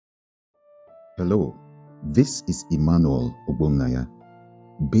Hello, this is Emmanuel Ogbonnaya.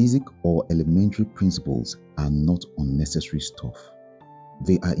 Basic or elementary principles are not unnecessary stuff.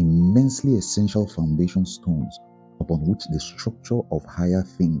 They are immensely essential foundation stones upon which the structure of higher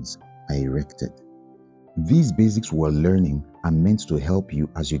things are erected. These basics we're learning are meant to help you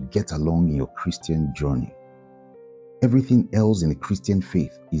as you get along in your Christian journey. Everything else in the Christian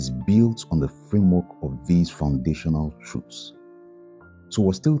faith is built on the framework of these foundational truths. So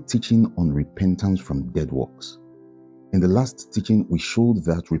we're still teaching on repentance from dead works. In the last teaching, we showed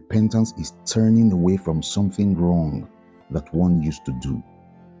that repentance is turning away from something wrong that one used to do.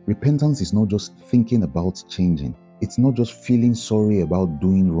 Repentance is not just thinking about changing. It's not just feeling sorry about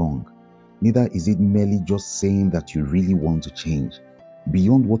doing wrong. Neither is it merely just saying that you really want to change.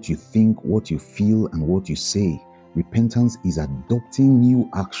 Beyond what you think, what you feel, and what you say, repentance is adopting new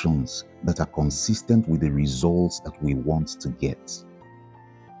actions that are consistent with the results that we want to get.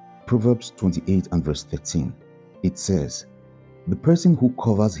 Proverbs 28 and verse 13, it says, "The person who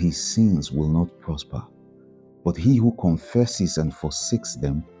covers his sins will not prosper, but he who confesses and forsakes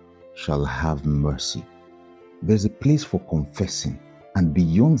them shall have mercy." There's a place for confessing, and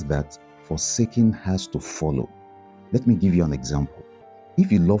beyond that, forsaking has to follow. Let me give you an example. If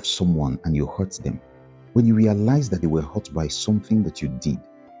you love someone and you hurt them, when you realize that they were hurt by something that you did,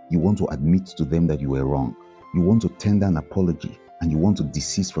 you want to admit to them that you were wrong. You want to tender an apology, and you want to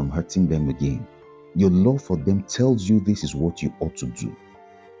desist from hurting them again. Your love for them tells you this is what you ought to do.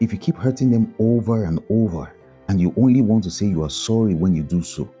 If you keep hurting them over and over, and you only want to say you are sorry when you do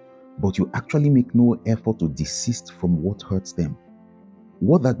so, but you actually make no effort to desist from what hurts them,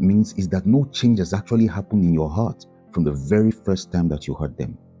 what that means is that no change has actually happened in your heart from the very first time that you hurt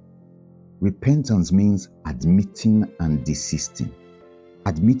them. Repentance means admitting and desisting.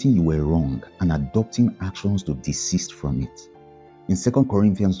 Admitting you were wrong and adopting actions to desist from it. In 2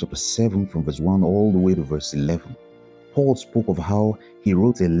 Corinthians chapter 7 from verse 1 all the way to verse 11, Paul spoke of how he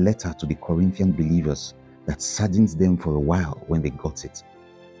wrote a letter to the Corinthian believers that saddened them for a while when they got it.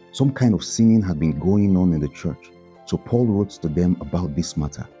 Some kind of sinning had been going on in the church, so Paul wrote to them about this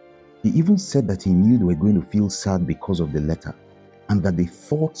matter. He even said that he knew they were going to feel sad because of the letter, and that the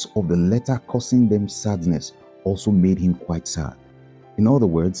thoughts of the letter causing them sadness also made him quite sad. In other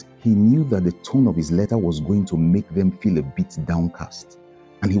words, he knew that the tone of his letter was going to make them feel a bit downcast,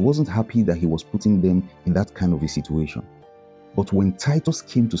 and he wasn't happy that he was putting them in that kind of a situation. But when Titus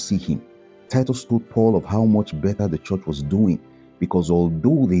came to see him, Titus told Paul of how much better the church was doing, because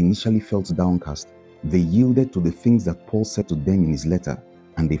although they initially felt downcast, they yielded to the things that Paul said to them in his letter,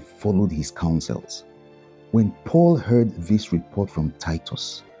 and they followed his counsels. When Paul heard this report from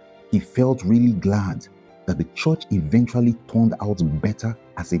Titus, he felt really glad that the church eventually turned out better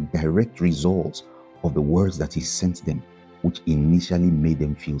as a direct result of the words that he sent them, which initially made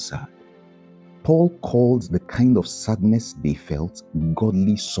them feel sad. Paul called the kind of sadness they felt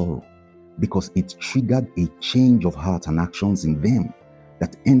godly sorrow, because it triggered a change of heart and actions in them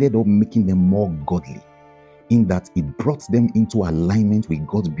that ended up making them more godly, in that it brought them into alignment with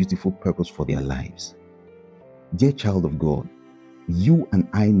God's beautiful purpose for their lives. Dear child of God, you and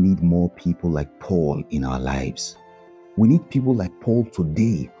I need more people like Paul in our lives. We need people like Paul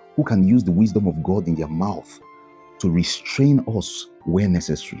today who can use the wisdom of God in their mouth to restrain us where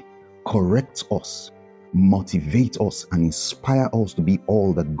necessary, correct us, motivate us, and inspire us to be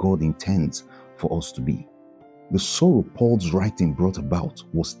all that God intends for us to be. The sorrow Paul's writing brought about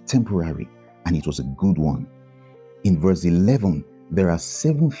was temporary, and it was a good one. In verse 11, there are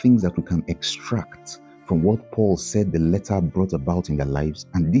 7 things that we can extract from what Paul said the letter brought about in their lives,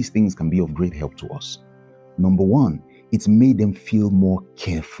 and these things can be of great help to us. Number 1, it made them feel more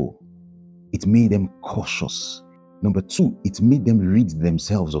careful. It made them cautious. Number 2, it made them rid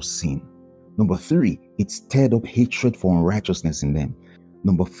themselves of sin. Number 3, it stirred up hatred for unrighteousness in them.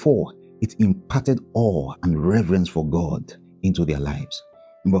 Number 4, it imparted awe and reverence for God into their lives.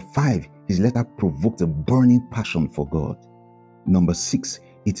 Number 5, his letter provoked a burning passion for God. Number 6,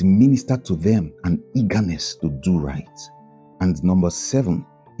 it ministered to them an eagerness to do right. And number 7,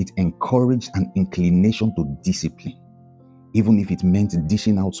 it encouraged an inclination to discipline, even if it meant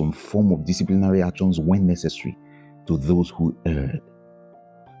dishing out some form of disciplinary actions when necessary to those who erred.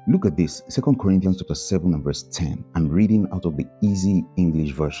 Look at this, 2 Corinthians chapter 7 and verse 10. I'm reading out of the Easy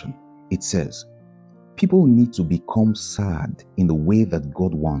English version. It says, "People need to become sad in the way that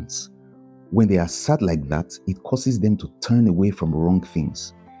God wants. When they are sad like that, it causes them to turn away from wrong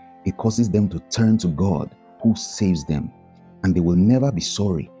things. It causes them to turn to God who saves them, and they will never be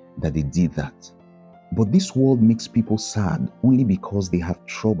sorry that they did that. But this world makes people sad only because they have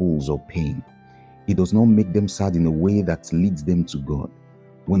troubles or pain. It does not make them sad in a way that leads them to God.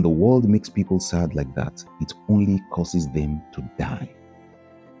 When the world makes people sad like that, it only causes them to die.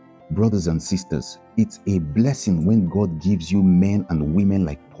 Brothers and sisters, it's a blessing when God gives you men and women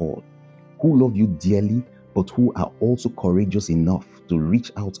like Paul, who love you dearly, but who are also courageous enough to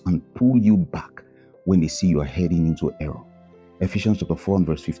reach out and pull you back when they see you are heading into error. Ephesians chapter 4 and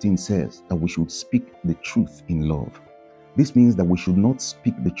verse 15 says that we should speak the truth in love. This means that we should not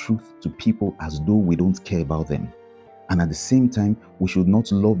speak the truth to people as though we don't care about them. And at the same time, we should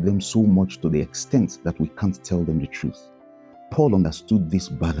not love them so much to the extent that we can't tell them the truth. Paul understood this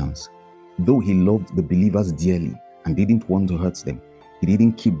balance. Though he loved the believers dearly and didn't want to hurt them, he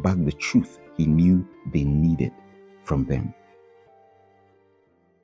didn't keep back the truth he knew they needed from them.